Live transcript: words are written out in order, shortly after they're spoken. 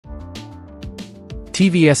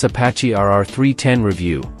TVS Apache RR310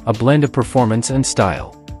 Review, a blend of performance and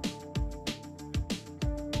style.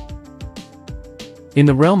 In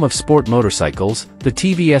the realm of sport motorcycles, the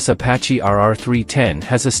TVS Apache RR310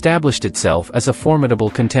 has established itself as a formidable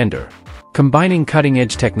contender. Combining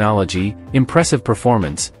cutting-edge technology, impressive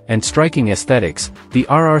performance, and striking aesthetics, the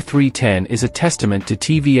RR310 is a testament to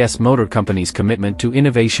TVS Motor Company's commitment to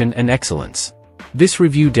innovation and excellence. This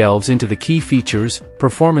review delves into the key features,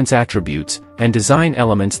 performance attributes, and design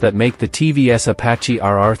elements that make the TVS Apache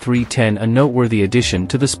RR310 a noteworthy addition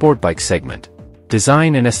to the sport bike segment.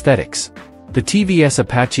 Design and aesthetics. The TVS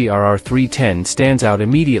Apache RR310 stands out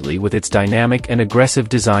immediately with its dynamic and aggressive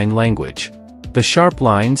design language. The sharp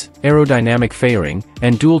lines, aerodynamic fairing,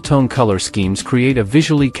 and dual-tone color schemes create a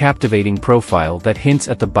visually captivating profile that hints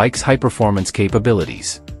at the bike's high-performance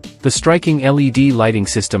capabilities. The striking LED lighting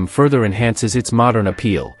system further enhances its modern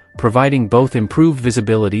appeal, providing both improved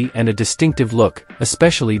visibility and a distinctive look,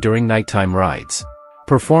 especially during nighttime rides.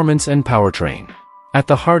 Performance and powertrain. At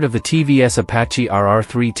the heart of the TVS Apache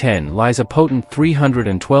RR310 lies a potent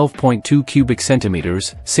 312.2 cubic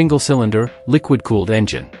centimeters, single-cylinder, liquid-cooled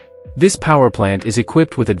engine. This power plant is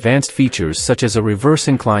equipped with advanced features such as a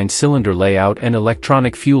reverse-inclined cylinder layout and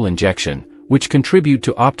electronic fuel injection, which contribute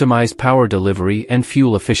to optimized power delivery and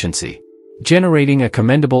fuel efficiency. Generating a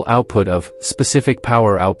commendable output of specific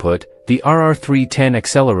power output, the RR310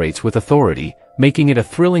 accelerates with authority, making it a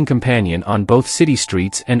thrilling companion on both city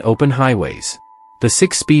streets and open highways. The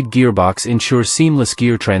 6-speed gearbox ensures seamless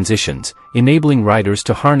gear transitions, enabling riders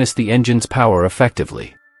to harness the engine's power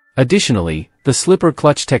effectively. Additionally, the slipper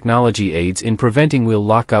clutch technology aids in preventing wheel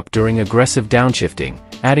lockup during aggressive downshifting,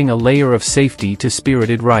 adding a layer of safety to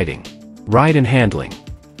spirited riding. Ride and handling.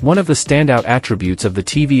 One of the standout attributes of the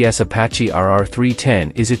TVS Apache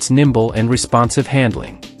RR310 is its nimble and responsive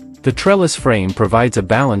handling. The trellis frame provides a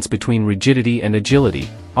balance between rigidity and agility,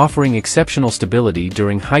 offering exceptional stability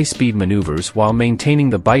during high-speed maneuvers while maintaining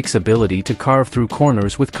the bike's ability to carve through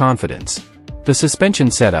corners with confidence. The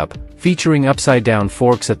suspension setup, featuring upside-down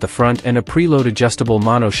forks at the front and a preload adjustable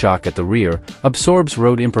monoshock at the rear, absorbs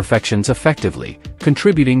road imperfections effectively,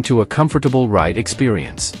 contributing to a comfortable ride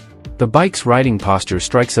experience. The bike's riding posture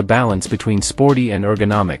strikes a balance between sporty and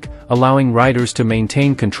ergonomic, allowing riders to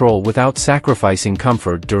maintain control without sacrificing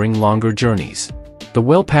comfort during longer journeys. The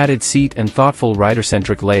well-padded seat and thoughtful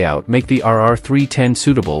rider-centric layout make the RR310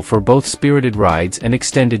 suitable for both spirited rides and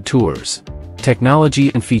extended tours.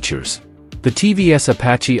 Technology and features. The TVS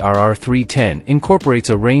Apache RR310 incorporates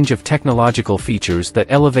a range of technological features that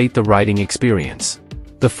elevate the riding experience.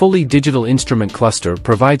 The fully digital instrument cluster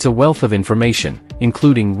provides a wealth of information,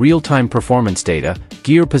 including real-time performance data,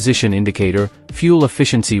 gear position indicator, fuel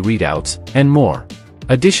efficiency readouts, and more.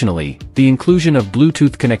 Additionally, the inclusion of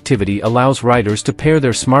Bluetooth connectivity allows riders to pair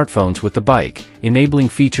their smartphones with the bike, enabling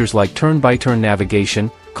features like turn-by-turn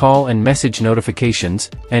navigation, call and message notifications,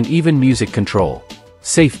 and even music control.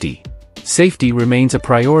 Safety. Safety remains a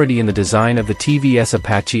priority in the design of the TVS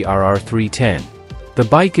Apache RR310. The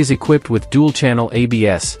bike is equipped with dual-channel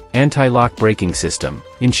ABS, anti-lock braking system,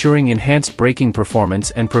 ensuring enhanced braking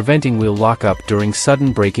performance and preventing wheel lockup during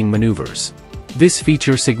sudden braking maneuvers. This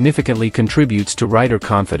feature significantly contributes to rider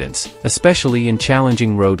confidence, especially in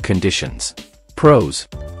challenging road conditions. Pros.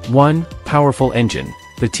 1. Powerful engine.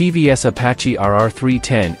 The TVS Apache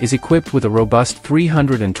RR310 is equipped with a robust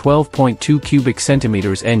 312.2 cubic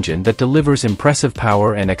centimeters engine that delivers impressive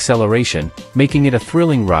power and acceleration, making it a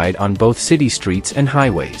thrilling ride on both city streets and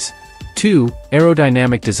highways. 2.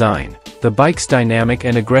 Aerodynamic design. The bike's dynamic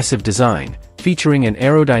and aggressive design, featuring an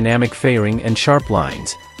aerodynamic fairing and sharp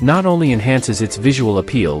lines, not only enhances its visual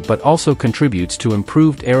appeal but also contributes to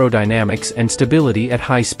improved aerodynamics and stability at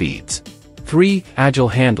high speeds. 3. Agile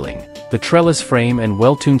handling. The trellis frame and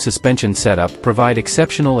well-tuned suspension setup provide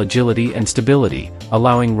exceptional agility and stability,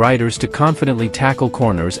 allowing riders to confidently tackle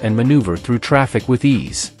corners and maneuver through traffic with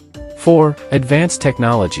ease. 4. Advanced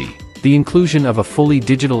technology. The inclusion of a fully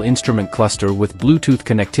digital instrument cluster with Bluetooth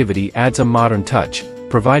connectivity adds a modern touch,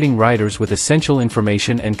 providing riders with essential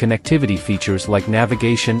information and connectivity features like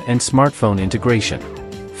navigation and smartphone integration.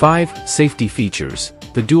 5. Safety features.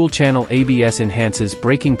 The dual-channel ABS enhances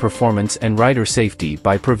braking performance and rider safety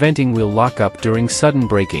by preventing wheel lockup during sudden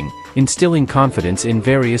braking, instilling confidence in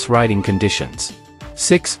various riding conditions.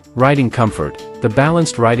 6. Riding comfort. The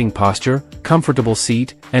balanced riding posture, comfortable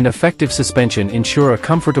seat, and effective suspension ensure a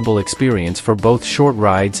comfortable experience for both short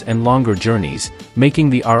rides and longer journeys, making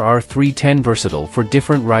the RR310 versatile for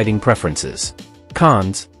different riding preferences.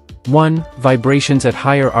 Cons. 1. Vibrations at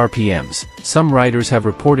higher RPMs. Some riders have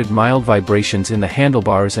reported mild vibrations in the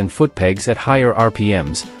handlebars and foot pegs at higher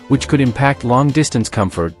RPMs, which could impact long-distance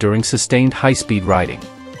comfort during sustained high-speed riding.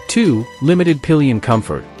 2. Limited pillion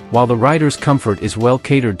comfort. While the rider's comfort is well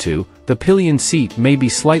catered to, the pillion seat may be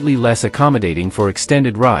slightly less accommodating for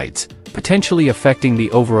extended rides, potentially affecting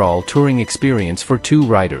the overall touring experience for two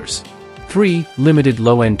riders. 3. Limited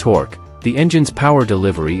low-end torque. The engine's power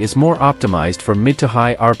delivery is more optimized for mid to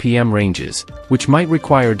high RPM ranges, which might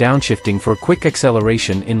require downshifting for quick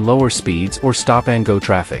acceleration in lower speeds or stop-and-go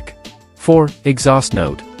traffic. 4. Exhaust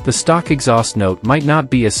note. The stock exhaust note might not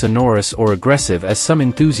be as sonorous or aggressive as some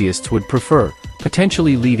enthusiasts would prefer,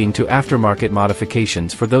 potentially leading to aftermarket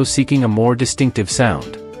modifications for those seeking a more distinctive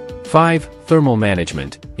sound. 5. Thermal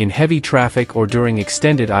management. In heavy traffic or during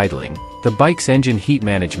extended idling, the bike's engine heat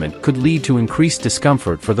management could lead to increased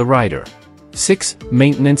discomfort for the rider. 6.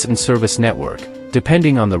 Maintenance and service network.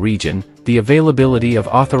 Depending on the region, the availability of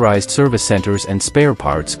authorized service centers and spare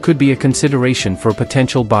parts could be a consideration for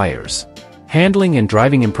potential buyers. Handling and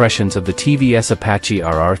driving impressions of the TVS Apache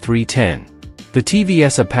RR310. The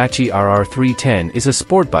TVS Apache RR310 is a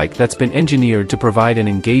sport bike that's been engineered to provide an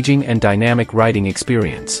engaging and dynamic riding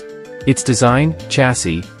experience. Its design,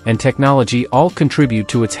 chassis, and technology all contribute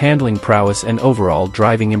to its handling prowess and overall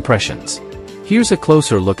driving impressions. Here's a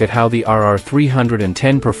closer look at how the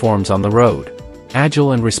RR310 performs on the road.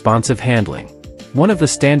 Agile and responsive handling. One of the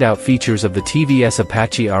standout features of the TVS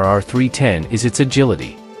Apache RR310 is its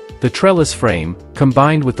agility. The trellis frame,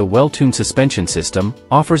 combined with the well-tuned suspension system,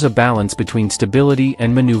 offers a balance between stability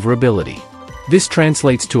and maneuverability. This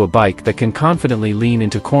translates to a bike that can confidently lean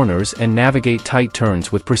into corners and navigate tight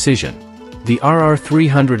turns with precision. The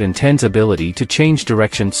RR310's ability to change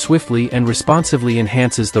direction swiftly and responsively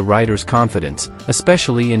enhances the rider's confidence,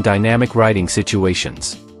 especially in dynamic riding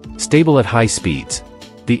situations. Stable at high speeds.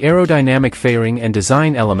 The aerodynamic fairing and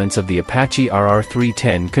design elements of the Apache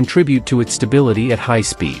RR310 contribute to its stability at high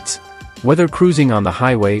speeds. Whether cruising on the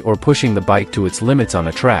highway or pushing the bike to its limits on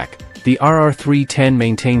a track, the RR310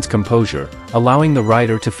 maintains composure, allowing the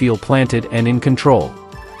rider to feel planted and in control.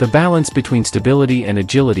 The balance between stability and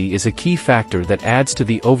agility is a key factor that adds to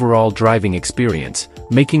the overall driving experience,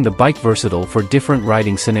 making the bike versatile for different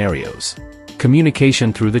riding scenarios.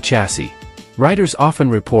 Communication through the chassis. Riders often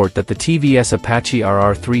report that the TVS Apache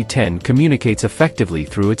RR310 communicates effectively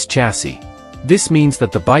through its chassis. This means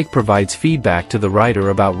that the bike provides feedback to the rider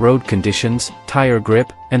about road conditions, tire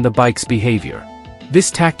grip, and the bike's behavior. This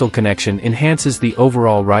tactile connection enhances the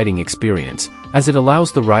overall riding experience, as it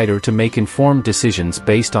allows the rider to make informed decisions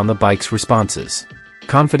based on the bike's responses.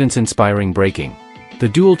 Confidence-inspiring braking. The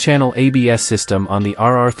dual-channel ABS system on the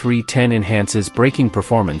RR310 enhances braking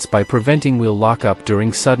performance by preventing wheel lockup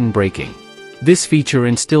during sudden braking. This feature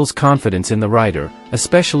instills confidence in the rider,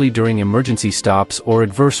 especially during emergency stops or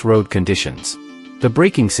adverse road conditions. The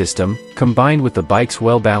braking system, combined with the bike's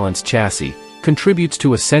well-balanced chassis, contributes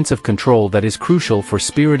to a sense of control that is crucial for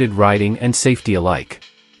spirited riding and safety alike.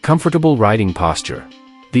 Comfortable riding posture.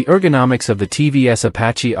 The ergonomics of the TVS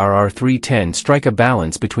Apache RR310 strike a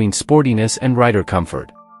balance between sportiness and rider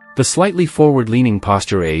comfort. The slightly forward-leaning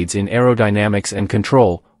posture aids in aerodynamics and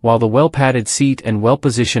control, while the well-padded seat and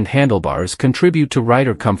well-positioned handlebars contribute to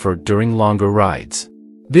rider comfort during longer rides.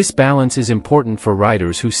 This balance is important for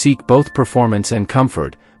riders who seek both performance and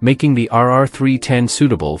comfort, making the RR310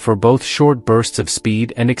 suitable for both short bursts of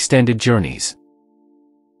speed and extended journeys.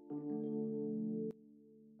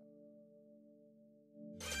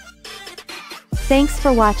 Thanks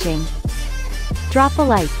for watching. Drop a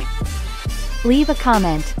like, leave a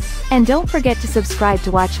comment, and don't forget to subscribe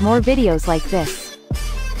to watch more videos like this.